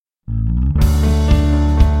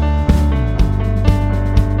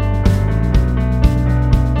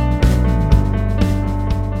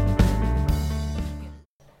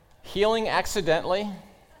healing accidentally,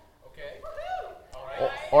 Okay.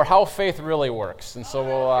 or how faith really works. And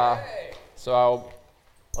so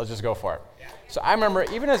let's just go for it. So I remember,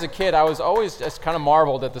 even as a kid, I was always just kind of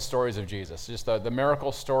marveled at the stories of Jesus. Just the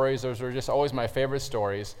miracle stories, those were just always my favorite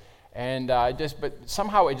stories. And but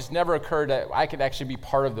somehow it just never occurred that I could actually be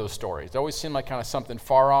part of those stories. It always seemed like kind of something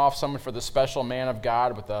far off, someone for the special man of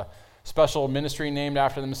God with a special ministry named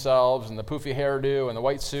after themselves, and the poofy hairdo, and the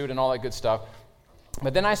white suit, and all that good stuff.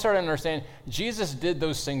 But then I started to understand Jesus did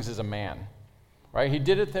those things as a man, right? He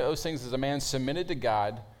did those things as a man submitted to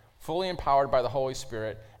God, fully empowered by the Holy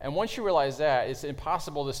Spirit. And once you realize that, it's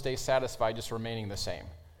impossible to stay satisfied just remaining the same.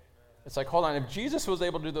 It's like, hold on, if Jesus was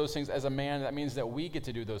able to do those things as a man, that means that we get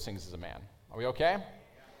to do those things as a man. Are we okay?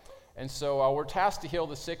 And so we're tasked to heal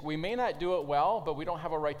the sick. We may not do it well, but we don't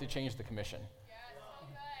have a right to change the commission.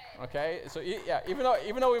 Okay? So even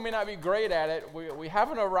though we may not be great at it, we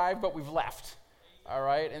haven't arrived, but we've left. All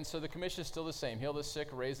right? And so the commission is still the same. Heal the sick,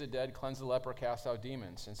 raise the dead, cleanse the leper, cast out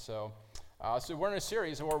demons. And so we're in a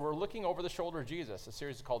series where we're looking over the shoulder of Jesus. The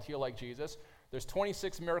series is called Heal Like Jesus. There's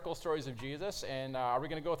 26 miracle stories of Jesus, and are we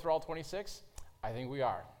going to go through all 26? I think we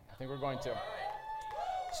are. I think we're going to.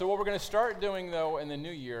 So what we're going to start doing, though, in the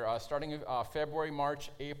new year, starting February, March,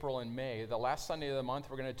 April, and May, the last Sunday of the month,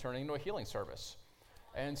 we're going to turn into a healing service.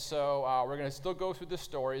 And so we're going to still go through the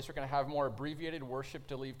stories. We're going to have more abbreviated worship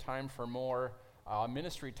to leave time for more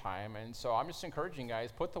ministry time. And so I'm just encouraging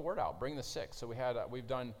guys, put the word out, bring the sick. So we've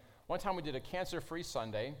done, one time we did a cancer-free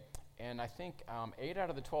Sunday, and I think 8 out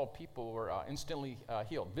of the 12 people were instantly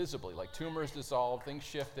healed, visibly, like tumors dissolved, things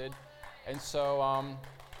shifted. And so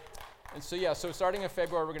so starting in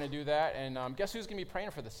February, we're going to do that. And guess who's going to be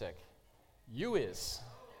praying for the sick? You is.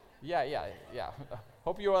 Yeah.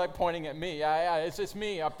 Hope you are like pointing at me. Yeah, it's just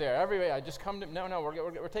me up there. Everybody, I just come to, no,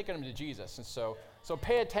 we're taking them to Jesus. And so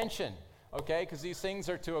pay attention, okay? Because these things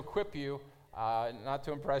are to equip you, not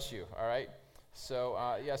to impress you, all right? So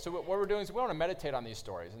what we're doing is we want to meditate on these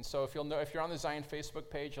stories. And so if you're on the Zion Facebook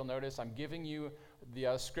page, you'll notice I'm giving you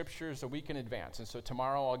the scriptures a week in advance. And so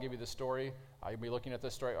tomorrow I'll give you the story. You'll be looking at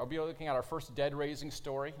this story. I'll be looking at our first dead raising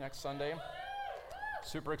story next Sunday.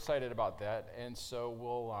 Super excited about that. And so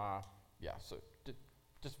we'll,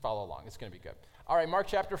 just follow along. It's going to be good. All right, Mark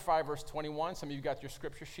chapter 5, verse 21. Some of you got your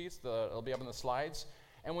scripture sheets. It'll be up on the slides.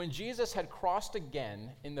 And when Jesus had crossed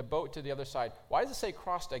again in the boat to the other side, why does it say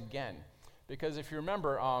crossed again? Because if you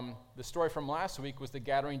remember, the story from last week was the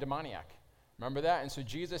Gadarene demoniac. Remember that? And so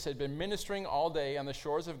Jesus had been ministering all day on the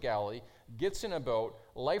shores of Galilee, gets in a boat,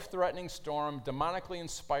 life-threatening storm, demonically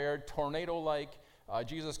inspired, tornado-like.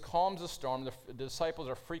 Jesus calms the storm. The disciples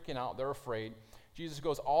are freaking out. They're afraid. Jesus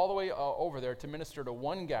goes all the way over there to minister to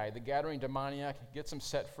one guy, the Gadarene demoniac, gets him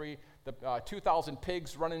set free. The 2,000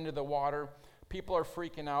 pigs run into the water. People are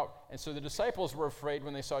freaking out. And so the disciples were afraid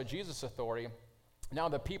when they saw Jesus' authority. Now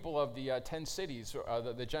the people of the 10 cities,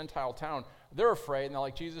 the Gentile town, they're afraid, and they're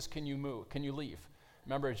like, Jesus, can you move? Can you leave?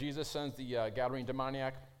 Remember, Jesus sends the Gadarene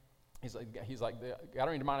demoniac. He's like, the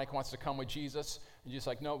Gadarene demoniac wants to come with Jesus. And Jesus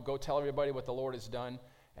like, no, go tell everybody what the Lord has done.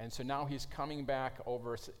 And so now he's coming back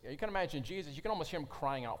over. You can imagine Jesus, you can almost hear him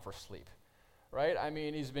crying out for sleep, right? I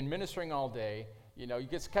mean, he's been ministering all day. He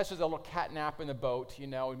catches a little cat nap in the boat. He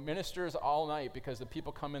ministers all night because the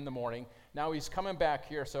people come in the morning. Now he's coming back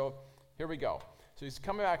here, so here we go. So he's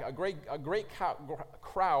coming back, a great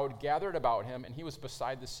crowd gathered about him, and he was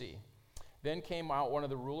beside the sea. Then came out one of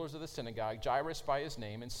the rulers of the synagogue, Jairus by his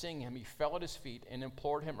name, and seeing him, he fell at his feet and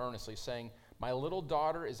implored him earnestly, saying, my little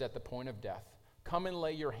daughter is at the point of death. Come and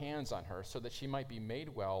lay your hands on her so that she might be made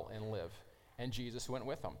well and live. And Jesus went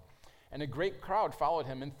with him. And a great crowd followed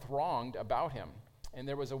him and thronged about him. And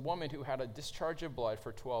there was a woman who had a discharge of blood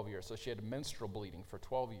for 12 years. So she had menstrual bleeding for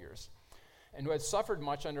 12 years. And who had suffered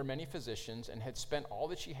much under many physicians and had spent all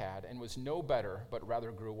that she had and was no better, but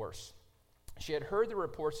rather grew worse. She had heard the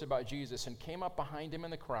reports about Jesus and came up behind him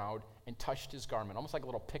in the crowd and touched his garment, almost like a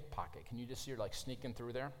little pickpocket. Can you just see her like sneaking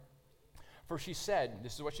through there? For she said,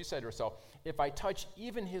 this is what she said to herself, if I touch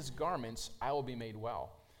even his garments, I will be made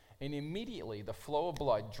well. And immediately the flow of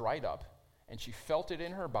blood dried up, and she felt it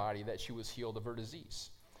in her body that she was healed of her disease.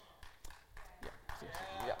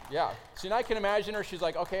 Yeah. So now I can imagine her. She's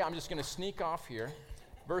like, okay, I'm just going to sneak off here.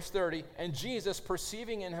 Verse 30, and Jesus,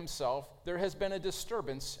 perceiving in himself, there has been a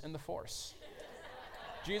disturbance in the force.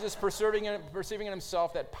 Jesus, perceiving in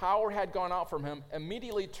himself that power had gone out from him,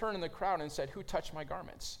 immediately turned in the crowd and said, who touched my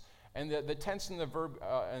garments? And the tense in the verb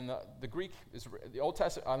and the Greek is the Old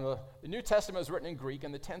Testament. The New Testament is written in Greek,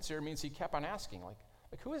 and the tense here means he kept on asking, like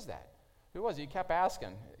who is that? Who was he? He kept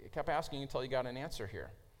asking until he got an answer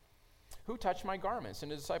here. Who touched my garments?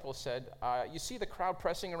 And the disciples said, you see the crowd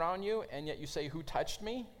pressing around you, and yet you say, who touched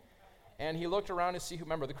me? And he looked around to see who,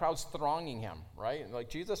 remember, the crowd's thronging him, right? And like,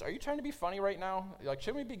 Jesus, are you trying to be funny right now? Like,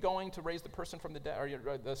 shouldn't we be going to raise the person from the dead,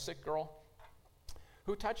 or the sick girl?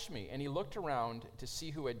 Who touched me? And he looked around to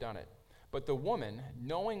see who had done it. But the woman,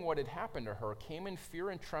 knowing what had happened to her, came in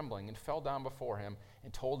fear and trembling and fell down before him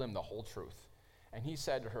and told him the whole truth. And he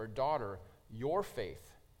said to her, daughter, your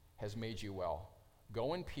faith has made you well.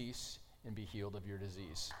 Go in peace and be healed of your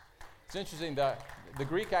disease. It's interesting that the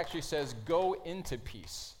Greek actually says, go into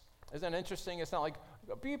peace. Isn't that interesting? It's not like,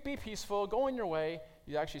 be peaceful, go on your way.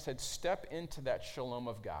 He actually said, step into that shalom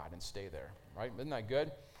of God and stay there, right? Isn't that good?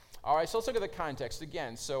 All right, so let's look at the context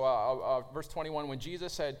again. So verse 21, when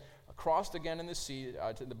Jesus had crossed again in the sea,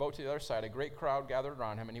 to the boat to the other side, a great crowd gathered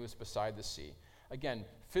around him, and he was beside the sea. Again,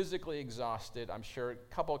 physically exhausted, I'm sure, a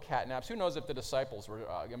couple of cat naps. Who knows if the disciples were,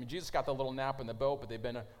 Jesus got the little nap in the boat, but they've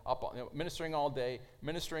been up ministering all day,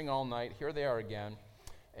 ministering all night. Here they are again.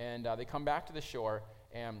 And they come back to the shore,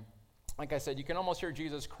 and like I said, you can almost hear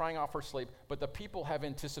Jesus crying out for sleep, but the people have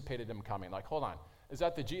anticipated him coming. Like, hold on, is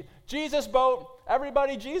that the Jesus boat?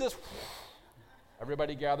 Everybody, Jesus.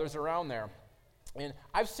 Everybody gathers around there. And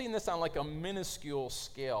I've seen this on like a minuscule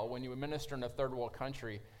scale when you minister in a third world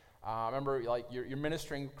country. Remember, like you're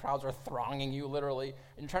ministering, crowds are thronging you literally,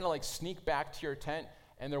 and you're trying to like sneak back to your tent,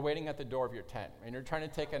 and they're waiting at the door of your tent, and you're trying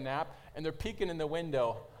to take a nap, and they're peeking in the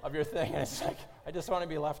window of your thing, and it's like, I just want to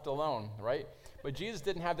be left alone, right? But Jesus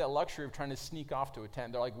didn't have that luxury of trying to sneak off to a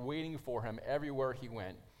tent. They're like waiting for him everywhere he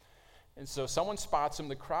went. And so someone spots him,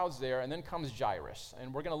 the crowd's there, and then comes Jairus.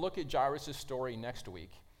 And we're going to look at Jairus' story next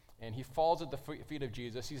week. And he falls at the feet of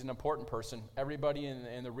Jesus. He's an important person. Everybody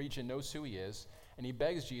in the region knows who he is. And he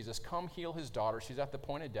begs Jesus, come heal his daughter. She's at the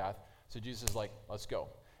point of death. So Jesus is like, let's go.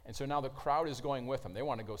 And so now the crowd is going with him. They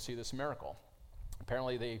want to go see this miracle.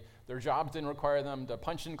 Apparently their jobs didn't require them to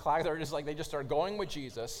punch in clogs. They just start going with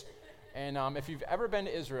Jesus. And if you've ever been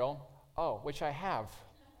to Israel, which I have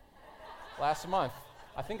last month.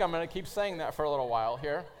 I think I'm going to keep saying that for a little while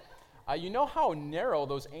here. You know how narrow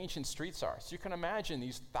those ancient streets are. So you can imagine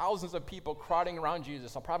these thousands of people crowding around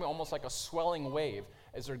Jesus, probably almost like a swelling wave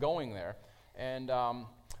as they're going there. And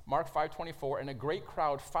Mark 5:24, and a great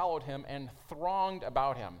crowd followed him and thronged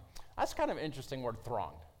about him. That's kind of an interesting word,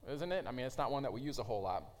 thronged, isn't it? I mean, it's not one that we use a whole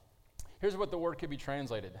lot. Here's what the word could be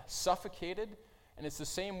translated. Suffocated, and it's the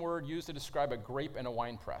same word used to describe a grape in a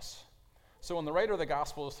wine press. So when the writer of the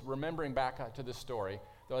gospel is remembering back to this story,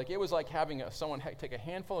 they're like, it was like having someone take a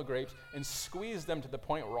handful of grapes and squeeze them to the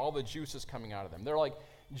point where all the juice is coming out of them. They're like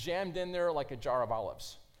jammed in there like a jar of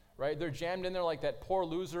olives, right? They're jammed in there like that poor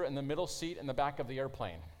loser in the middle seat in the back of the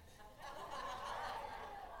airplane.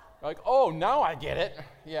 Like, oh, now I get it.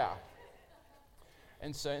 Yeah.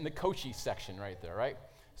 And so in the coachy section right there, right?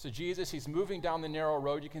 So Jesus, he's moving down the narrow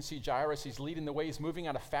road. You can see Jairus, he's leading the way. He's moving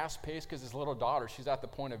at a fast pace because his little daughter, she's at the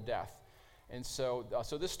point of death. And so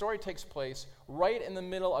this story takes place right in the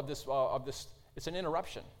middle of this. It's an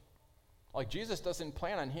interruption. Like Jesus doesn't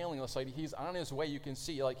plan on healing this lady. He's on his way. You can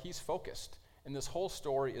see, like he's focused. And this whole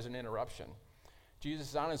story is an interruption. Jesus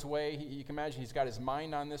is on his way. You can imagine he's got his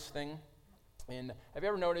mind on this thing. And have you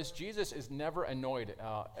ever noticed Jesus is never annoyed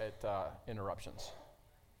at interruptions?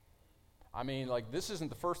 I mean, like this isn't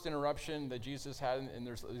the first interruption that Jesus had, and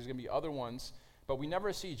there's going to be other ones. But we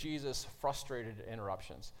never see Jesus frustrated at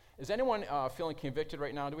interruptions. Is anyone feeling convicted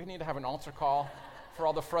right now? Do we need to have an altar call for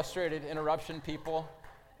all the frustrated interruption people?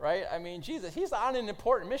 Right? I mean, Jesus, he's on an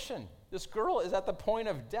important mission. This girl is at the point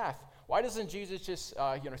of death. Why doesn't Jesus just,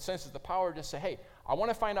 senses the power, just say, hey, I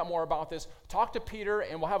want to find out more about this. Talk to Peter,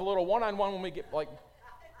 and we'll have a little one-on-one when we get,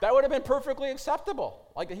 that would have been perfectly acceptable.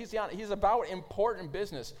 Like, he's about important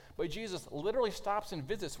business. But Jesus literally stops and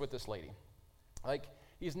visits with this lady. Like,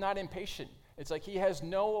 he's not impatient. It's like he has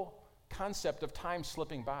no concept of time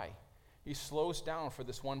slipping by. He slows down for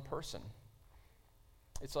this one person.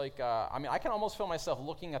 It's like, I can almost feel myself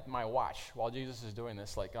looking at my watch while Jesus is doing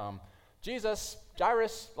this. Like, Jesus,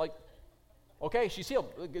 Jairus, like, okay, she's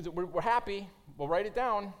healed. We're happy. We'll write it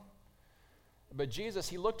down. But Jesus,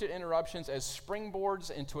 he looked at interruptions as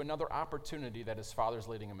springboards into another opportunity that his Father's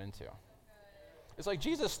leading him into. It's like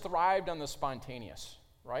Jesus thrived on the spontaneous,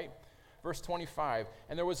 right? Verse 25,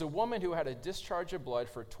 and there was a woman who had a discharge of blood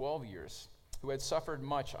for 12 years, who had suffered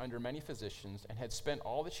much under many physicians, and had spent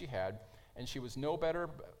all that she had, and she was no better,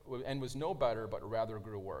 but rather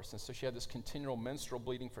grew worse. And so she had this continual menstrual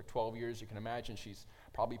bleeding for 12 years. You can imagine she's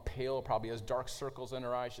probably pale, probably has dark circles in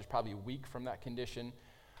her eyes. She's probably weak from that condition.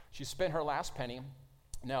 She spent her last penny.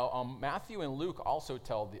 Now, Matthew and Luke also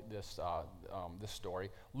tell this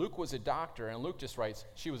story. Luke was a doctor, and Luke just writes,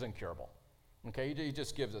 she was incurable. Okay, he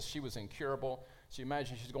just gives us, she was incurable. So you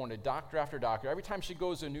imagine she's going to doctor after doctor. Every time she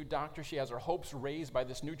goes to a new doctor, she has her hopes raised by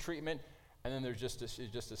this new treatment, and then she's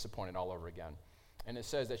just disappointed all over again. And it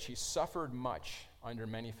says that she suffered much under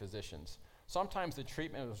many physicians. Sometimes the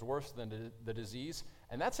treatment was worse than the disease,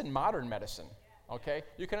 and that's in modern medicine, okay?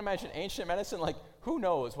 You can imagine ancient medicine, like, who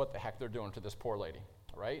knows what the heck they're doing to this poor lady,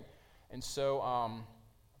 right? And so,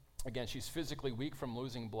 again, she's physically weak from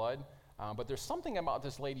losing blood, but there's something about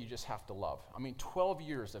this lady you just have to love. I mean, 12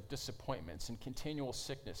 years of disappointments and continual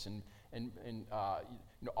sickness and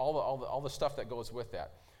all the stuff that goes with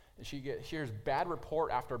that. And she hears bad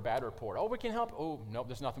report after bad report. Oh, we can help. Oh, nope,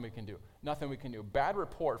 there's nothing we can do. Nothing we can do. Bad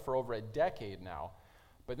report for over a decade now.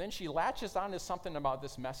 But then she latches on to something about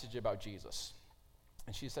this message about Jesus.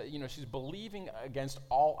 And she said, she's believing against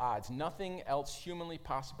all odds. Nothing else humanly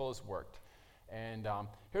possible has worked. And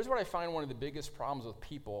here's what I find one of the biggest problems with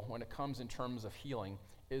people when it comes in terms of healing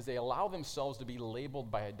is they allow themselves to be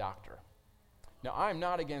labeled by a doctor. Now, I'm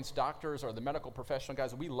not against doctors or the medical professional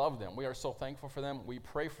guys. We love them. We are so thankful for them. We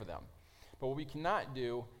pray for them. But what we cannot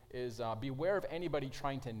do is beware of anybody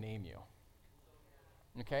trying to name you.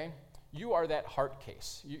 Okay? You are that heart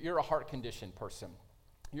case. You're a heart condition person.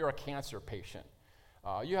 You're a cancer patient.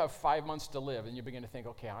 You have 5 months to live, and you begin to think,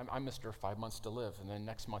 okay, I'm Mr. 5 months to live. And then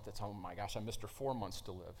next month, it's, oh my gosh, I'm Mr. 4 months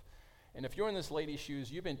to live. And if you're in this lady's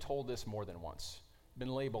shoes, you've been told this more than once, been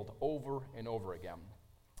labeled over and over again.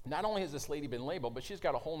 Not only has this lady been labeled, but she's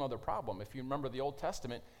got a whole other problem. If you remember the Old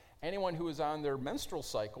Testament, anyone who was on their menstrual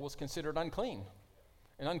cycle was considered unclean.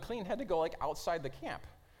 And unclean had to go like outside the camp,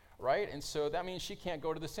 right? And so that means she can't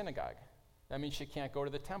go to the synagogue. That means she can't go to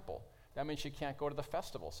the temple. That means she can't go to the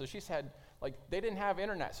festival. So she's had, they didn't have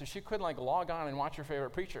internet, so she couldn't log on and watch her favorite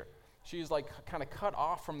preacher. She's kind of cut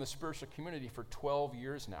off from the spiritual community for 12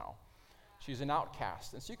 years now. She's an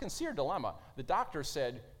outcast. And so you can see her dilemma. The doctor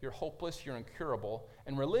said, you're hopeless, you're incurable.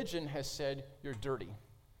 And religion has said, you're dirty,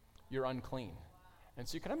 you're unclean. And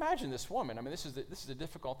so you can imagine this woman. I mean, this is a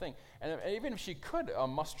difficult thing. And even if she could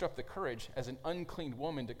muster up the courage as an unclean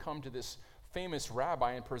woman to come to this famous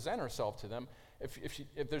rabbi and present herself to them,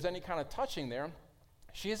 if there's any kind of touching there,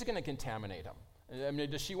 she isn't going to contaminate him. I mean,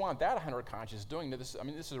 does she want that on her conscience doing this? I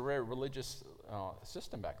mean, this is a very religious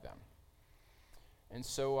system back then. And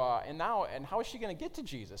so, and how is she going to get to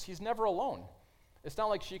Jesus? He's never alone. It's not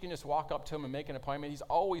like she can just walk up to him and make an appointment. He's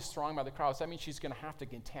always surrounded by the crowds. That means she's going to have to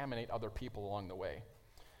contaminate other people along the way.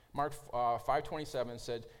 Mark 5:27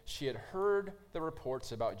 said, she had heard the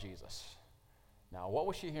reports about Jesus. Now, what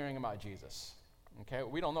was she hearing about Jesus? Okay,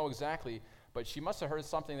 we don't know exactly, but she must have heard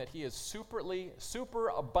something that he is super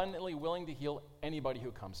abundantly willing to heal anybody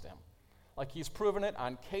who comes to him. Like he's proven it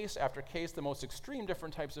on case after case, the most extreme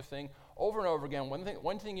different types of thing, over and over again.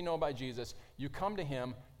 One thing you know about Jesus, you come to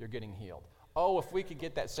him, you're getting healed. Oh, if we could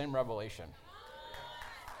get that same revelation.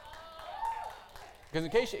 Because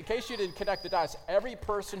in case you didn't connect the dots, every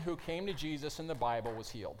person who came to Jesus in the Bible was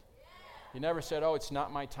healed. He never said, oh, it's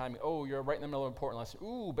not my time. Oh, you're right in the middle of an important lesson.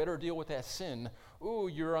 Ooh, better deal with that sin. Ooh,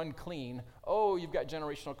 you're unclean. Oh, you've got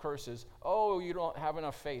generational curses. Oh, you don't have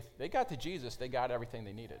enough faith. They got to Jesus. They got everything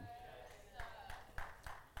they needed.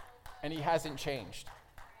 And he hasn't changed.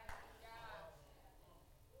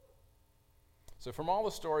 So from all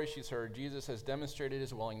the stories she's heard, Jesus has demonstrated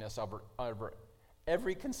his willingness over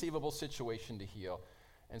every conceivable situation to heal.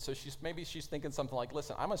 And so she's thinking something like,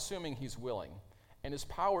 listen, I'm assuming he's willing. And his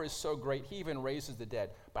power is so great, he even raises the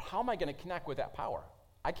dead. But how am I going to connect with that power?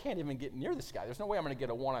 I can't even get near this guy. There's no way I'm going to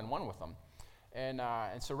get a one-on-one with him. And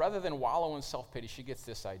so rather than wallow in self-pity, she gets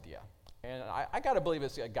this idea. And I got to believe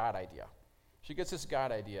it's a God idea. She gets this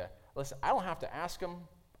God idea. Listen, I don't have to ask him.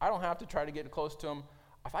 I don't have to try to get close to him.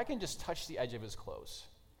 If I can just touch the edge of his clothes,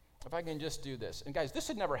 if I can just do this. And guys, this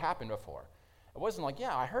had never happened before. It wasn't like,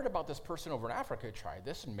 yeah, I heard about this person over in Africa who tried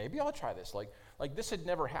this, and maybe I'll try this. Like this had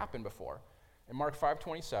never happened before. In Mark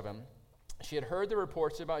 5:27, she had heard the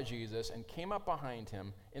reports about Jesus and came up behind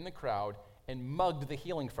him in the crowd and mugged the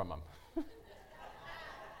healing from him.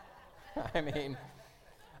 I mean,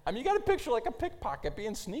 you got to picture like a pickpocket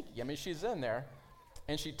being sneaky. I mean, she's in there.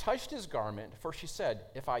 And she touched his garment, for she said,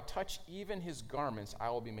 if I touch even his garments, I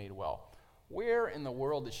will be made well. Where in the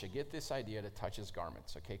world did she get this idea to touch his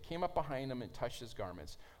garments? Okay, came up behind him and touched his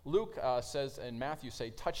garments. Luke says, and Matthew say,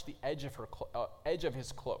 touch the edge of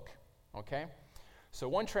his cloak. Okay? So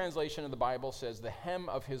one translation of the Bible says the hem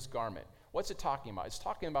of his garment. What's it talking about? It's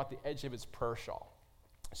talking about the edge of his prayer shawl.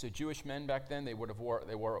 So Jewish men back then, they wore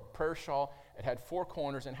a prayer shawl. It had four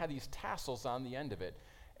corners and had these tassels on the end of it.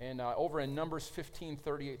 And over in Numbers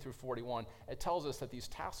 15:38 through 41, it tells us that these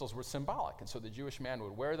tassels were symbolic. And so the Jewish man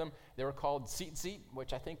would wear them. They were called tzitzit,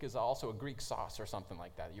 which I think is also a Greek sauce or something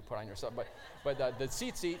like that you put on yourself. But the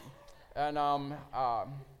tzitzit And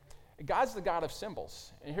God's the God of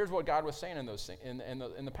symbols. And here's what God was saying in those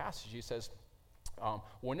in the passage. He says,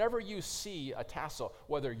 whenever you see a tassel,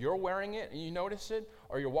 whether you're wearing it and you notice it,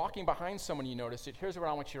 or you're walking behind someone and you notice it, here's what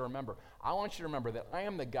I want you to remember. I want you to remember that I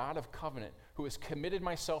am the God of covenant who has committed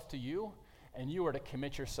myself to you, and you are to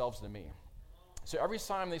commit yourselves to me. So every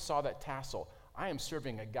time they saw that tassel, I am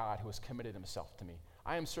serving a God who has committed himself to me.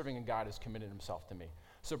 I am serving a God who has committed himself to me.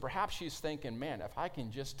 So perhaps she's thinking, man, if I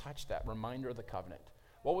can just touch that reminder of the covenant.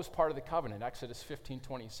 What was part of the covenant? Exodus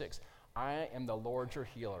 15:26. I am the Lord your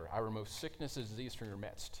healer. I remove sickness and disease from your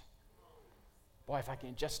midst. Boy, if I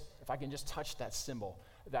can just touch that symbol,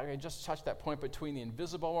 if I can just touch that point between the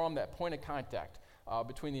invisible realm, that point of contact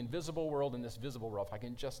between the invisible world and this visible world, if I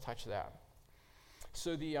can just touch that.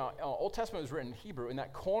 So the Old Testament was written in Hebrew. In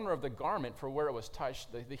that corner of the garment for where it was touched,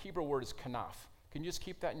 the Hebrew word is kanaf. Can you just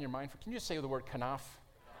keep that in your mind? Can you just say the word kanaf?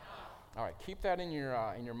 All right, keep that in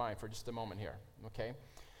your mind for just a moment here, okay?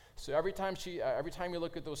 So every time you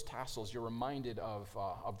look at those tassels, you're reminded of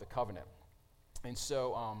the covenant. And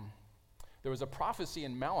so there was a prophecy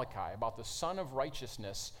in Malachi about the Son of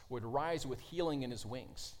Righteousness would rise with healing in his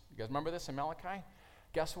wings. You guys remember this in Malachi?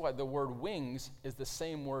 Guess what? The word wings is the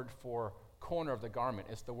same word for corner of the garment.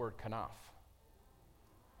 It's the word kanaf.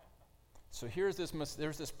 So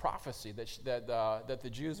there's this prophecy that the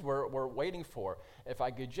Jews were waiting for. If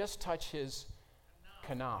I could just touch his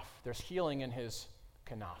kanaf, there's healing in his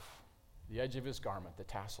kanaf, the edge of his garment, the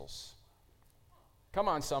tassels. Come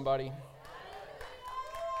on, somebody.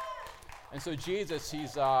 And so Jesus,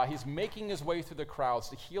 he's making his way through the crowds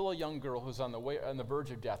to heal a young girl who's on the verge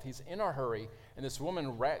of death. He's in a hurry, and this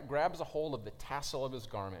woman grabs a hold of the tassel of his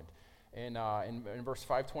garment. In verse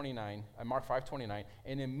 529, Mark 5:29,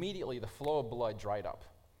 and immediately the flow of blood dried up,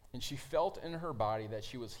 and she felt in her body that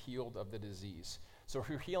she was healed of the disease. So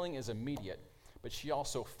her healing is immediate, but she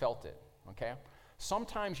also felt it, okay?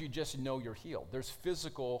 Sometimes you just know you're healed. There's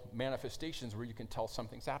physical manifestations where you can tell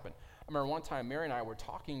something's happened. I remember one time Mary and I were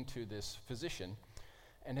talking to this physician,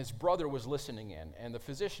 and his brother was listening in, and the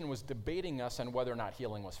physician was debating us on whether or not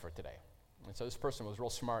healing was for today. And so this person was real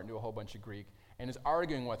smart and knew a whole bunch of Greek and is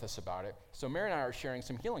arguing with us about it. So Mary and I are sharing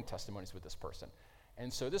some healing testimonies with this person.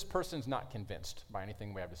 And so this person's not convinced by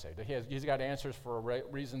anything we have to say. He's got answers for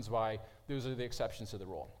reasons why those are the exceptions to the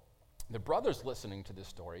rule. The brother's listening to this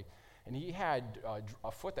story, and he had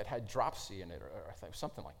a foot that had dropsy in it or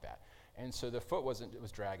something like that. And so the foot was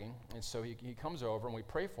dragging. And so he comes over, and we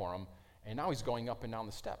pray for him, and now he's going up and down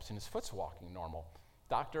the steps, and his foot's walking normal.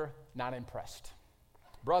 Doctor, not impressed.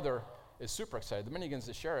 Brother is super excited. The minute he begins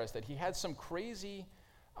to share us that he had some crazy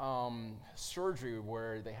surgery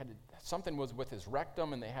where something was with his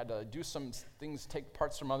rectum, and they had to do some things, take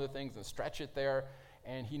parts from other things and stretch it there,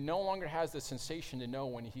 and he no longer has the sensation to know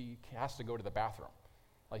when he has to go to the bathroom.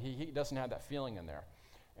 Like he doesn't have that feeling in there.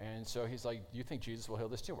 And so he's like, do you think Jesus will heal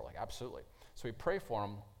this too? We're like, absolutely. So we pray for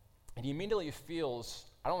him, and he immediately feels,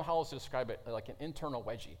 I don't know how else to describe it, like an internal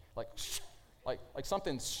wedgie, like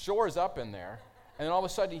something shores up in there. And then all of a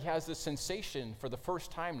sudden, he has this sensation for the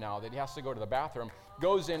first time now that he has to go to the bathroom,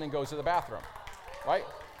 goes in and goes to the bathroom, right?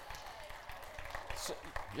 So,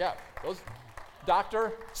 yeah,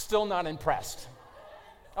 doctor, still not impressed.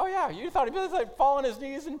 Oh, yeah, you thought he was like fall on his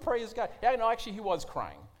knees and praise God. Yeah, no, actually, he was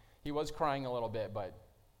crying. He was crying a little bit, but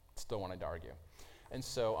still wanted to argue. And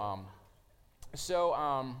so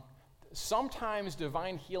sometimes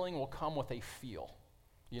divine healing will come with a feel.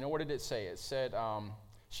 You know, what did it say? It said,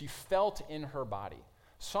 she felt in her body.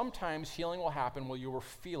 Sometimes healing will happen where you will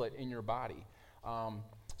feel it in your body.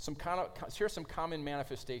 Here's some common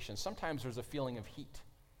manifestations. Sometimes there's a feeling of heat.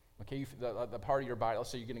 Okay, the part of your body,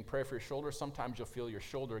 let's say you're getting prayer for your shoulder, sometimes you'll feel your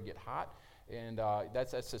shoulder get hot, and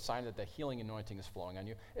that's a sign that the healing anointing is flowing on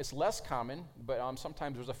you. It's less common, but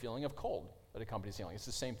sometimes there's a feeling of cold that accompanies healing. It's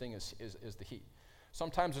the same thing as the heat.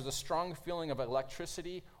 Sometimes there's a strong feeling of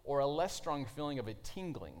electricity or a less strong feeling of a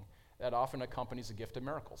tingling that often accompanies the gift of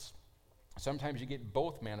miracles. Sometimes you get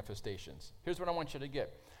both manifestations. Here's what I want you to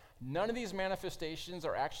get. None of these manifestations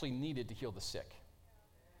are actually needed to heal the sick.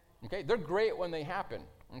 Okay, they're great when they happen.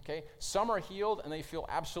 Okay, some are healed and they feel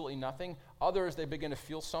absolutely nothing. Others, they begin to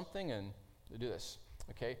feel something and they do this.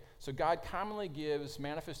 Okay, so God commonly gives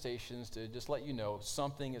manifestations to just let you know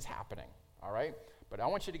something is happening. All right, but I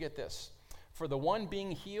want you to get this. For the one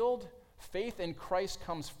being healed, faith in Christ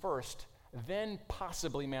comes first, then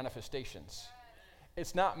possibly manifestations.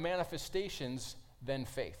 It's not manifestations, then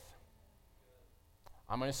faith.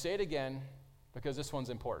 I'm going to say it again because this one's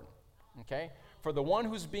important. Okay? For the one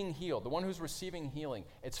who's being healed, the one who's receiving healing,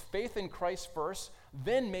 it's faith in Christ first,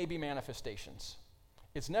 then maybe manifestations.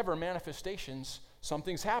 It's never manifestations,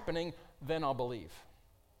 something's happening, then I'll believe.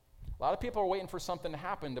 A lot of people are waiting for something to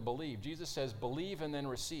happen to believe. Jesus says, believe and then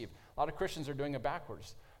receive. A lot of Christians are doing it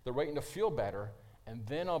backwards. They're waiting to feel better, and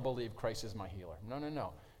then I'll believe Christ is my healer.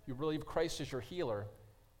 No. You believe Christ is your healer,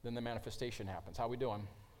 then the manifestation happens. How we doing?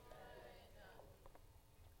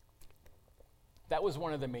 That was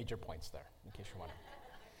one of the major points there, in case you're wondering.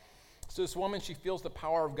 So this woman, she feels the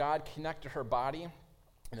power of God connect to her body,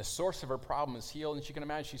 and the source of her problem is healed, and she can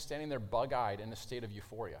imagine she's standing there bug-eyed in a state of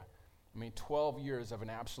euphoria. 12 years of an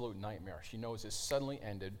absolute nightmare. She knows it's suddenly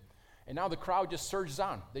ended, and now the crowd just surges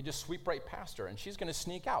on. They just sweep right past her, and she's going to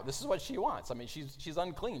sneak out. This is what she wants. She's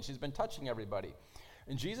unclean. She's been touching everybody.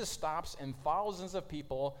 And Jesus stops, and thousands of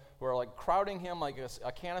people who are like crowding him like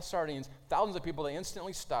a can of sardines, thousands of people, they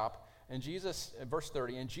instantly stop. And Jesus, verse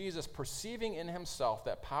 30, and Jesus, perceiving in himself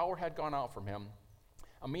that power had gone out from him,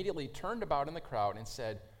 immediately turned about in the crowd and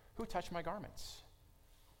said, who touched my garments?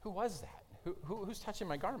 Who was that? Who's touching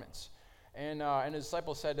my garments? And his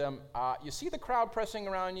disciples said to him, you see the crowd pressing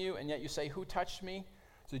around you, and yet you say, who touched me?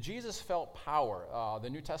 So Jesus felt power. The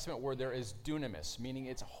New Testament word there is dunamis, meaning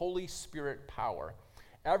it's Holy Spirit power.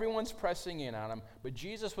 Everyone's pressing in on him, but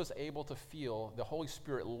Jesus was able to feel the Holy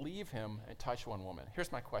Spirit leave him and touch one woman.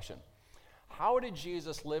 Here's my question. How did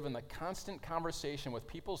Jesus live in the constant conversation with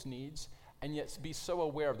people's needs and yet be so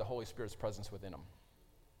aware of the Holy Spirit's presence within him?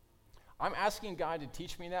 I'm asking God to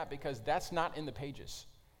teach me that because that's not in the pages.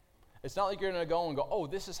 It's not like you're going to go and go, oh,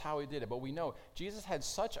 this is how he did it. But we know Jesus had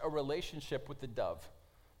such a relationship with the dove,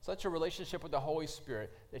 such a relationship with the Holy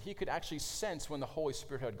Spirit, that he could actually sense when the Holy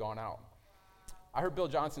Spirit had gone out. I heard Bill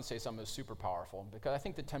Johnson say something that's super powerful, because I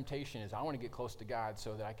think the temptation is I want to get close to God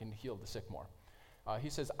so that I can heal the sick more. He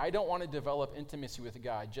says, I don't want to develop intimacy with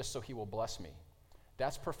God just so he will bless me.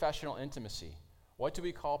 That's professional intimacy. What do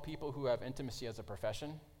we call people who have intimacy as a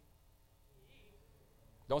profession?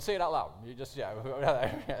 Don't say it out loud. You just, yeah.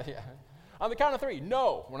 On the count of 3,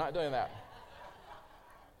 no, we're not doing that.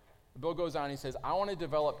 Bill goes on, he says, I want to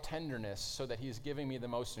develop tenderness so that he's giving me the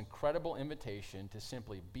most incredible invitation to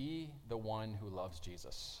simply be the one who loves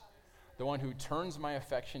Jesus, the one who turns my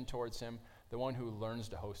affection towards him, the one who learns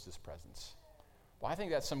to host his presence. Well, I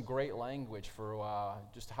think that's some great language for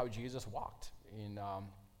just how Jesus walked. In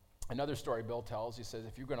another story Bill tells, he says,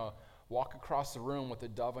 if you're going to walk across the room with a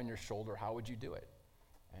dove on your shoulder, how would you do it?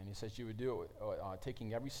 And he says you would do it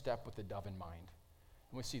taking every step with the dove in mind.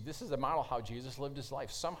 And we see this is a model how Jesus lived his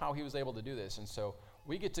life. Somehow he was able to do this. And so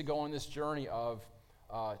we get to go on this journey of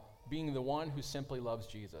being the one who simply loves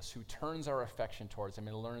Jesus, who turns our affection towards him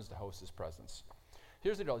and learns to host his presence.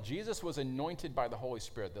 Here's the deal. Jesus was anointed by the Holy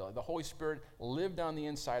Spirit. The Holy Spirit lived on the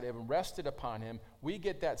inside of him, rested upon him. We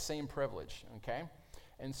get that same privilege, okay?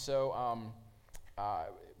 And so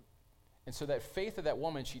that faith of that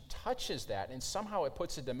woman, she touches that, and somehow it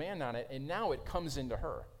puts a demand on it, and now it comes into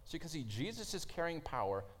her. So you can see Jesus is carrying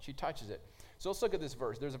power. She touches it. So let's look at this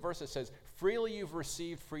verse. There's a verse that says, freely you've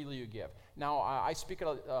received, freely you give. Now, I speak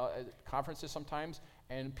at conferences sometimes,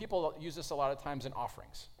 and people use this a lot of times in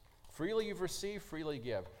offerings. Freely you've received, freely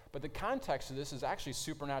give. But the context of this is actually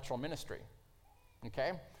supernatural ministry.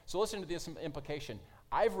 Okay? So listen to this implication.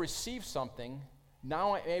 I've received something,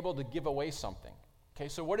 now I'm able to give away something. Okay,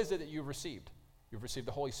 so what is it that you've received? You've received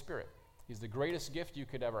the Holy Spirit. He's the greatest gift you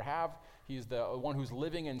could ever have. He's the one who's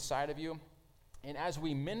living inside of you. And as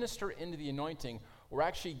we minister into the anointing, we're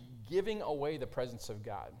actually giving away the presence of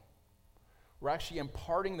God. We're actually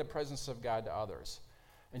imparting the presence of God to others.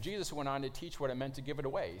 And Jesus went on to teach what it meant to give it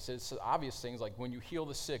away. He says obvious things like when you heal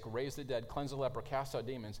the sick, raise the dead, cleanse the leper, cast out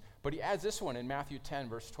demons. But he adds this one in Matthew 10,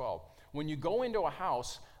 verse 12. When you go into a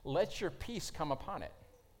house, let your peace come upon it.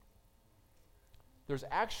 There's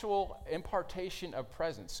actual impartation of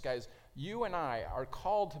presence. Guys, you and I are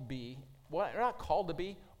called to be, well, we're not called to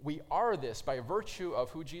be, we are this by virtue of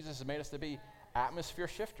who Jesus has made us to be, atmosphere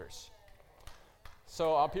shifters.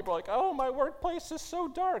 So people are like, oh, my workplace is so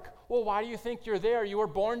dark. Well, why do you think you're there? You were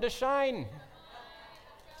born to shine.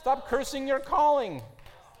 Stop cursing your calling.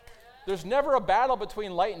 There's never a battle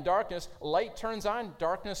between light and darkness. Light turns on,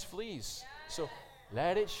 darkness flees. So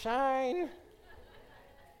let it shine.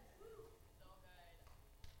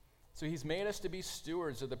 So he's made us to be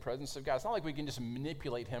stewards of the presence of God. It's not like we can just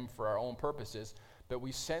manipulate him for our own purposes, but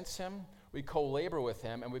we sense him, we co-labor with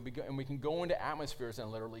him, and we can go into atmospheres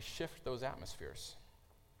and literally shift those atmospheres.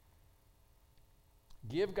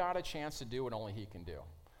 Give God a chance to do what only he can do.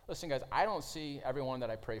 Listen, guys, I don't see everyone that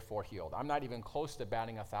I pray for healed. I'm not even close to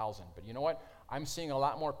batting 1,000. But you know what? I'm seeing a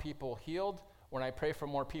lot more people healed when I pray for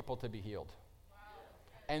more people to be healed. Wow.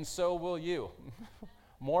 And so will you.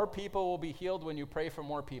 More people will be healed when you pray for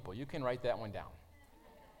more people. You can write that one down.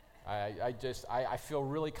 I feel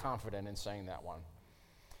really confident in saying that one.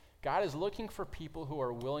 God is looking for people who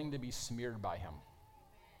are willing to be smeared by him,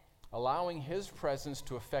 allowing his presence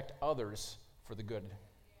to affect others for the good.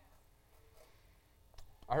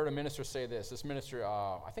 I heard a minister say this. This minister,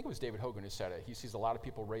 I think it was David Hogan who said it. He sees a lot of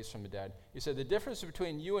people raised from the dead. He said, the difference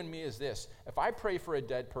between you and me is this. If I pray for a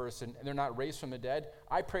dead person and they're not raised from the dead,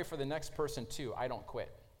 I pray for the next person too. I don't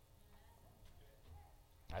quit.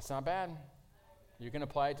 That's not bad. You can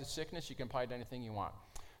apply it to sickness. You can apply it to anything you want.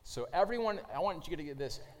 So everyone, I want you to get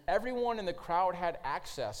this. Everyone in the crowd had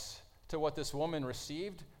access to what this woman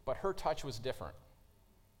received, but her touch was different.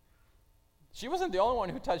 She wasn't the only one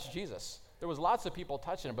who touched Jesus. There was lots of people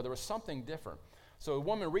touching him, but there was something different. So a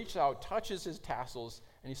woman reaches out, touches his tassels,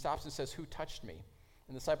 and he stops and says, who touched me?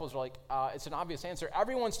 And the disciples are like, it's an obvious answer.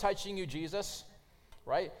 Everyone's touching you, Jesus,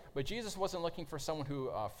 right? But Jesus wasn't looking for someone who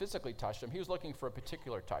physically touched him. He was looking for a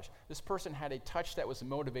particular touch. This person had a touch that was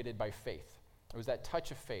motivated by faith. It was that touch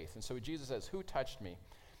of faith. And so Jesus says, who touched me?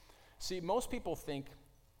 See, most people think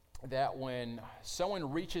that when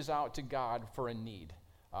someone reaches out to God for a need,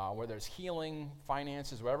 whether it's healing,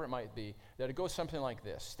 finances, whatever it might be, that it goes something like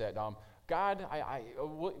this, that God,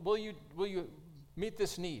 will you meet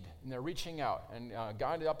this need? And they're reaching out, and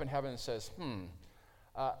God up in heaven says,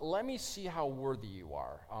 let me see how worthy you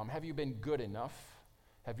are. Have you been good enough?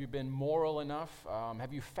 Have you been moral enough?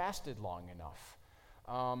 Have you fasted long enough?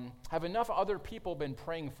 Have enough other people been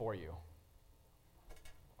praying for you?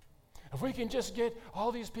 If we can just get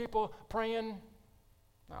all these people praying,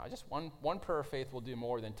 no, just one prayer of faith will do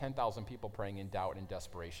more than 10,000 people praying in doubt and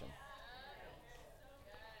desperation.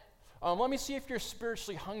 Let me see if you're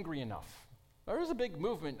spiritually hungry enough. There's a big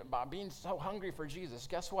movement about being so hungry for Jesus.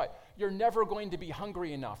 Guess what? You're never going to be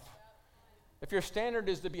hungry enough. If your standard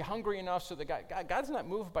is to be hungry enough so that God's not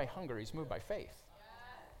moved by hunger, he's moved by faith.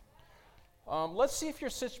 Let's see if your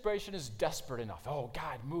situation is desperate enough. Oh,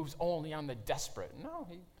 God moves only on the desperate. No,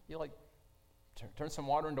 he like turned some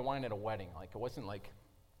water into wine at a wedding. Like it wasn't like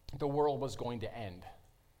the world was going to end.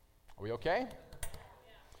 Are we okay?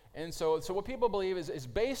 And so what people believe is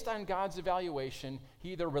based on God's evaluation.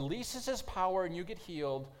 He either releases his power and you get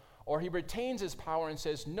healed, or he retains his power and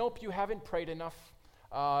says, nope, you haven't prayed enough,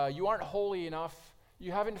 you aren't holy enough,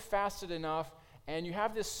 you haven't fasted enough, and you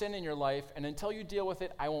have this sin in your life, and until you deal with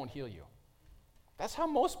it, I won't heal you. That's how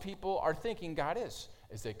most people are thinking God is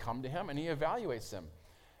they come to him and he evaluates them.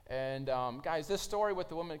 And guys, this story with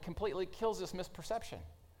the woman completely kills this misperception.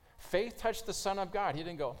 Faith touched the Son of God. He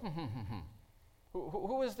didn't go,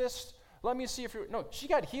 Who is this? Let me see if you're... No, she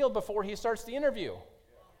got healed before he starts the interview.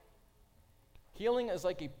 Healing is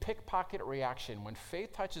like a pickpocket reaction. When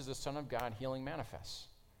faith touches the Son of God, healing manifests.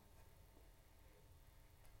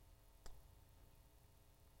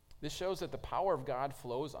 This shows that the power of God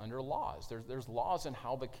flows under laws. There's laws in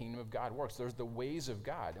how the kingdom of God works. There's the ways of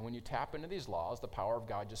God. And when you tap into these laws, the power of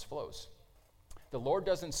God just flows. The Lord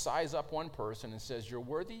doesn't size up one person and says, you're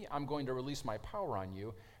worthy, I'm going to release my power on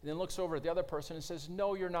you. And then looks over at the other person and says,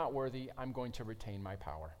 no, you're not worthy, I'm going to retain my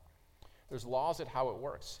power. There's laws at how it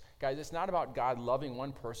works. Guys, it's not about God loving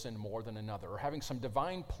one person more than another or having some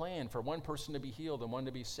divine plan for one person to be healed and one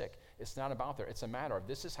to be sick. It's not about that. It's a matter of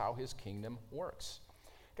this is how his kingdom works.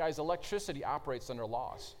 Guys, electricity operates under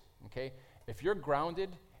laws, okay? If you're grounded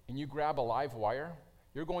and you grab a live wire,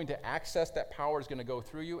 you're going to access that power is going to go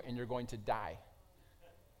through you and you're going to die.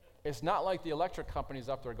 It's not like the electric company's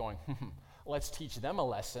up there going, let's teach them a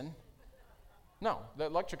lesson. No, the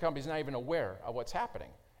electric company's not even aware of what's happening.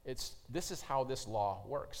 This is how this law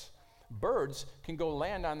works. Birds can go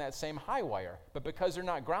land on that same high wire, but because they're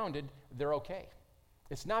not grounded, they're okay.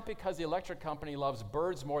 It's not because the electric company loves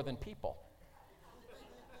birds more than people.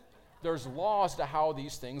 There's laws to how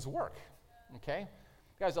these things work, okay?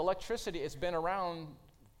 Guys, electricity, it's been around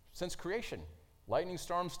since creation. Lightning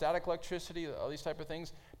storms, static electricity, all these type of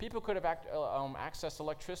things. People could have accessed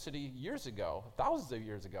electricity years ago, thousands of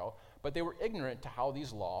years ago, but they were ignorant to how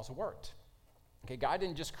these laws worked. Okay, God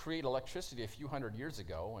didn't just create electricity a few hundred years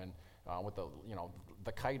ago and with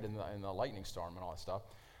the kite and the lightning storm and all that stuff.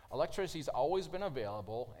 Electricity's always been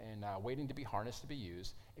available and waiting to be harnessed to be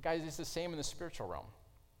used. Guys, it's the same in the spiritual realm.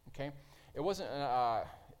 Okay, it wasn't.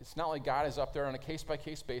 It's not like God is up there on a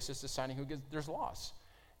case-by-case basis deciding who gets. There's laws.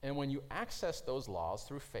 And when you access those laws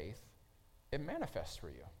through faith, it manifests for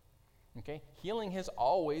you. Okay? Healing has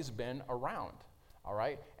always been around. All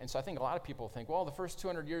right? And so I think a lot of people think, well, the first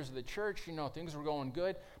 200 years of the church, things were going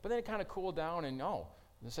good, but then it kind of cooled down and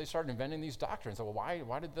they started inventing these doctrines. Well,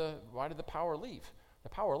 why did the power leave? The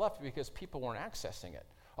power left because people weren't accessing it.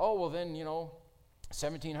 Oh, well then,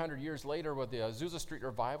 1,700 years later with the Azusa Street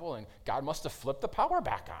revival, and God must have flipped the power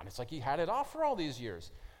back on. It's like he had it off for all these years.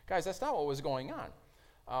 Guys, that's not what was going on.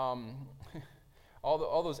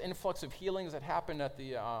 All those influx of healings that happened at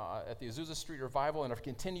the Azusa Street Revival and have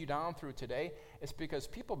continued on through today, it's because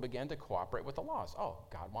people began to cooperate with the laws. Oh,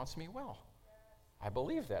 God wants me well. I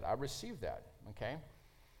believe that. I receive that, okay?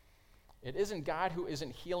 It isn't God who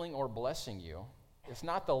isn't healing or blessing you. It's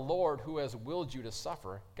not the Lord who has willed you to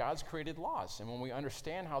suffer. God's created laws. And when we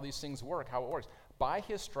understand how these things work, how it works, by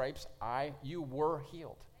his stripes, you were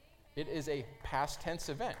healed. It is a past tense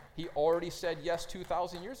event. He already said yes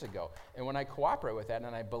 2,000 years ago. And when I cooperate with that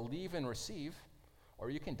and I believe and receive, or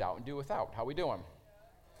you can doubt and do without. How we doing?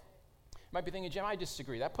 You might be thinking, Jim, I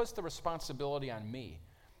disagree. That puts the responsibility on me.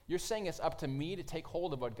 You're saying it's up to me to take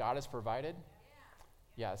hold of what God has provided?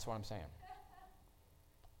 Yeah, that's what I'm saying.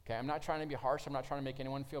 Okay, I'm not trying to be harsh. I'm not trying to make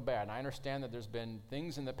anyone feel bad. And I understand that there's been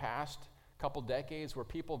things in the past couple decades where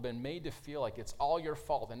people have been made to feel like it's all your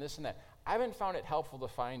fault and this and that. I haven't found it helpful to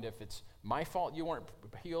find if it's my fault you weren't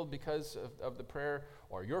healed because of the prayer,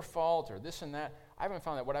 or your fault, or this and that. I haven't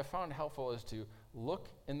found that. What I found helpful is to look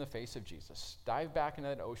in the face of Jesus, dive back into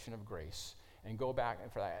that ocean of grace, and go back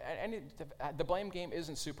and for that. And the blame game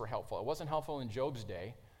isn't super helpful. It wasn't helpful in Job's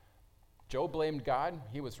day. Job blamed God.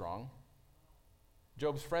 He was wrong.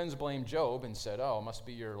 Job's friends blamed Job and said, oh, it must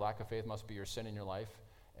be your lack of faith, must be your sin in your life.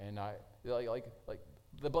 And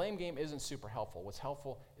the blame game isn't super helpful. What's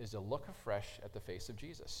helpful is to look afresh at the face of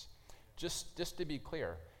Jesus. Just to be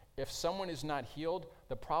clear, if someone is not healed,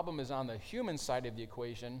 the problem is on the human side of the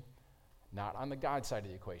equation, not on the God side of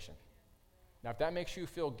the equation. Now, if that makes you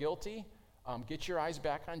feel guilty, get your eyes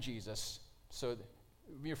back on Jesus. So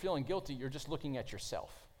when you're feeling guilty, you're just looking at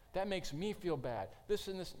yourself. That makes me feel bad. This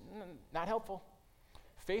and this, not helpful.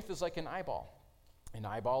 Faith is like an eyeball. An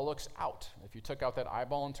eyeball looks out. If you took out that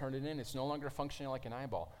eyeball and turned it in, it's no longer functioning like an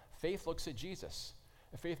eyeball. Faith looks at Jesus.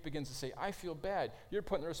 And faith begins to say, I feel bad. You're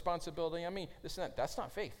putting the responsibility on me. This and that. That's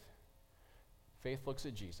not faith. Faith looks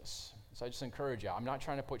at Jesus. So I just encourage you. I'm not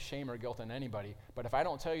trying to put shame or guilt on anybody, but if I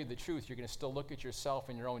don't tell you the truth, you're going to still look at yourself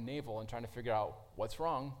and your own navel and trying to figure out what's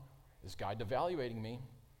wrong. Is God devaluating me?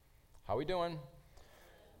 How are we doing?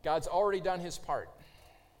 God's already done his part.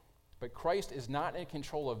 But Christ is not in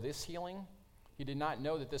control of this healing. He did not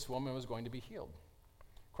know that this woman was going to be healed.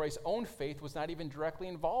 Christ's own faith was not even directly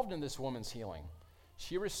involved in this woman's healing.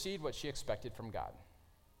 She received what she expected from God.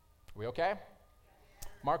 Are we okay?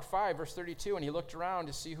 Mark 5, verse 32, and he looked around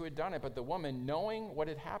to see who had done it, but the woman, knowing what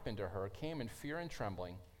had happened to her, came in fear and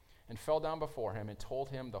trembling and fell down before him and told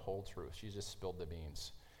him the whole truth. She just spilled the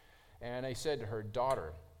beans. And he said to her,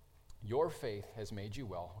 daughter, your faith has made you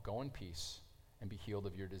well. Go in peace and be healed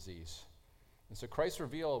of your disease. And so Christ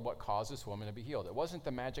revealed what caused this woman to be healed. It wasn't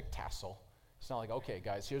the magic tassel. It's not like, okay,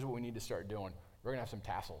 guys, here's what we need to start doing. We're going to have some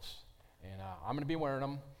tassels. And I'm going to be wearing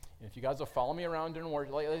them. And if you guys will follow me around during work,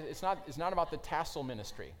 it's not about the tassel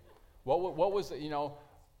ministry. What was,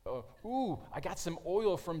 I got some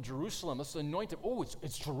oil from Jerusalem. Let's anoint it. Oh,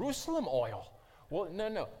 it's Jerusalem oil. Well,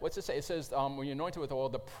 no. What's it say? It says when you anoint it with oil,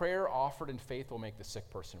 the prayer offered in faith will make the sick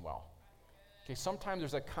person well. Okay, sometimes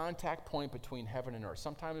there's a contact point between heaven and earth.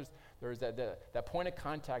 Sometimes there's that point of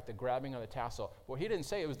contact, the grabbing of the tassel. Well, he didn't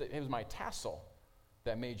say it was my tassel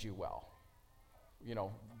that made you well.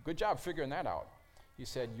 Good job figuring that out. He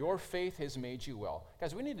said, your faith has made you well.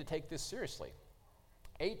 Guys, we need to take this seriously.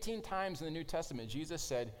 18 times in the New Testament, Jesus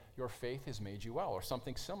said, your faith has made you well, or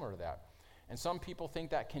something similar to that. And some people think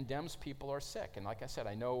that condemns people who are sick. And like I said,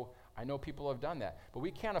 I know people have done that. But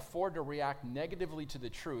we can't afford to react negatively to the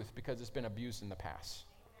truth because it's been abused in the past.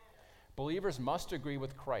 Believers must agree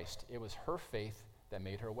with Christ. It was her faith that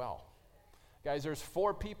made her well. Guys, there's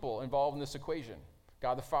 4 people involved in this equation.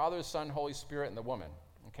 God the Father, the Son, Holy Spirit, and the woman.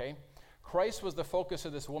 Okay? Christ was the focus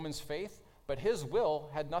of this woman's faith, but his will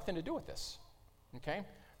had nothing to do with this. Okay?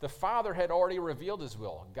 The Father had already revealed his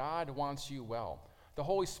will. God wants you well. The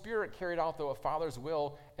Holy Spirit carried out the Father's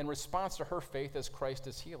will in response to her faith as Christ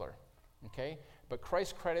is healer. Okay? But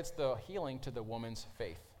Christ credits the healing to the woman's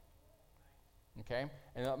faith. Okay?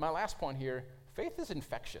 And my last point here, faith is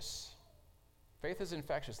infectious. Faith is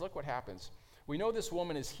infectious. Look what happens. We know this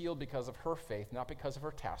woman is healed because of her faith, not because of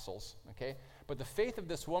her tassels. Okay? But the faith of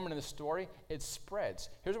this woman in the story, it spreads.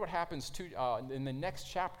 Here's what happens in the next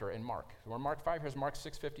chapter in Mark. We're in Mark 5, here's Mark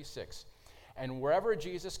 6:56. And wherever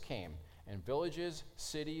Jesus came, in villages,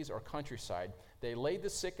 cities, or countryside, they laid the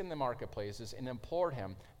sick in the marketplaces and implored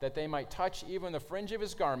him that they might touch even the fringe of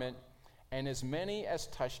his garment, and as many as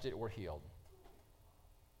touched it were healed.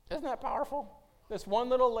 Isn't that powerful? This one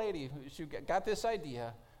little lady who got this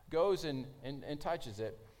idea goes and touches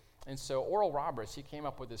it. And so Oral Roberts, he came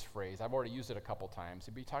up with this phrase. I've already used it a couple times.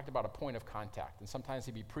 He talked about a point of contact. And sometimes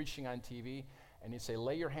he'd be preaching on TV, and he'd say,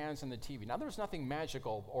 lay your hands on the TV. Now, there was nothing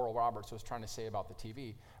magical Oral Roberts was trying to say about the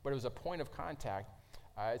TV, but it was a point of contact.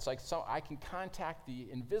 It's like, so I can contact the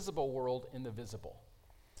invisible world in the visible.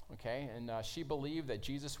 Okay, and she believed that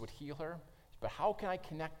Jesus would heal her, but how can I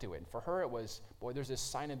connect to it? And for her, it was, boy, there's this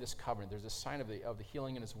sign of this covenant. There's this sign of the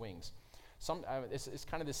healing in his wings. It's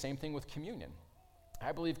kind of the same thing with communion.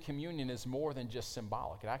 I believe communion is more than just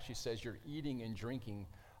symbolic. It actually says you're eating and drinking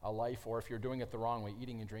a life, or if you're doing it the wrong way,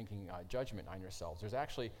 eating and drinking judgment on yourselves. There's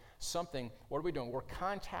actually something, what are we doing? We're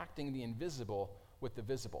contacting the invisible with the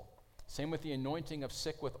visible. Same with the anointing of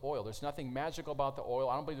sick with oil. There's nothing magical about the oil.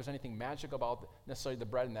 I don't believe there's anything magical about necessarily the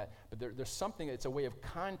bread and that, but there's something, it's a way of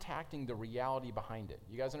contacting the reality behind it.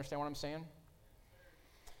 You guys understand what I'm saying?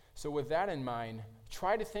 So with that in mind,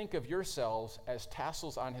 try to think of yourselves as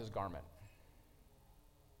tassels on his garment.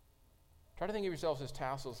 Try to think of yourselves as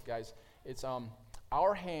tassels, guys. It's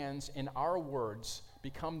our hands and our words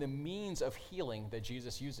become the means of healing that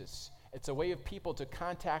Jesus uses. It's a way of people to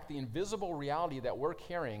contact the invisible reality that we're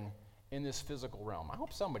carrying in this physical realm. I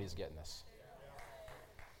hope somebody's getting this.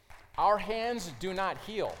 Our hands do not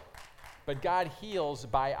heal, but God heals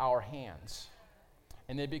by our hands.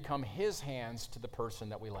 And they become his hands to the person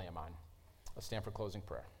that we lay them on. Let's stand for closing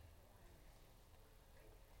prayer.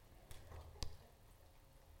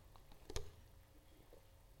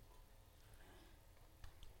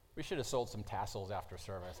 We should have sold some tassels after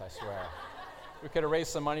service, I swear. We could have raised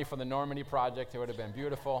some money for the Normandy project. It would have been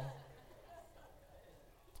beautiful.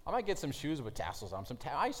 I might get some shoes with tassels on.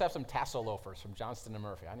 I used to have some tassel loafers from Johnston &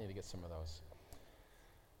 Murphy. I need to get some of those.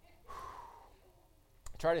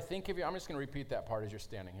 Try to think of you. I'm just going to repeat that part as you're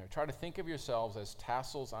standing here. Try to think of yourselves as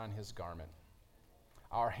tassels on his garment.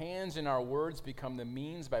 Our hands and our words become the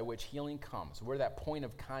means by which healing comes. We're that point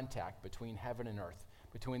of contact between heaven and earth,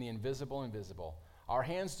 between the invisible and visible. Our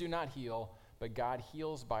hands do not heal, but God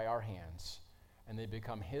heals by our hands, and they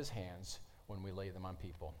become his hands when we lay them on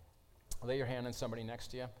people. Lay your hand on somebody next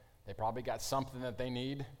to you. They probably got something that they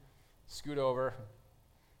need. Scoot over.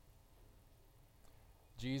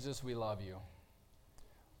 Jesus, we love you.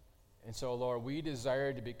 And so, Lord, we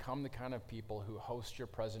desire to become the kind of people who host your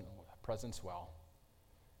presence well,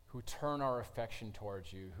 who turn our affection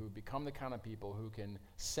towards you, who become the kind of people who can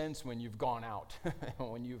sense when you've gone out,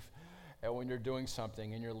 when you're doing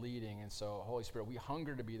something and you're leading. And so, Holy Spirit, we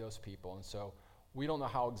hunger to be those people. And so we don't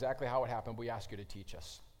know exactly how it happened, but we ask you to teach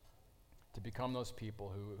us to become those people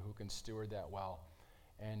who can steward that well.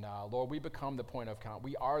 And Lord, we become the point of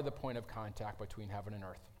we are the point of contact between heaven and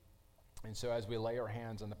earth. And so as we lay our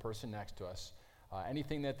hands on the person next to us,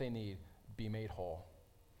 anything that they need, be made whole.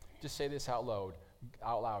 Just say this out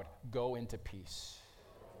loud. Go into peace.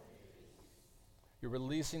 You're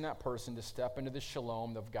releasing that person to step into the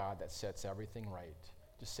shalom of God that sets everything right.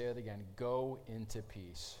 Just say it again. Go into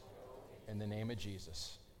peace. In the name of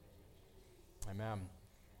Jesus. Amen.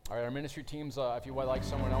 All right, our ministry teams, if you would like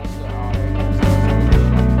someone else to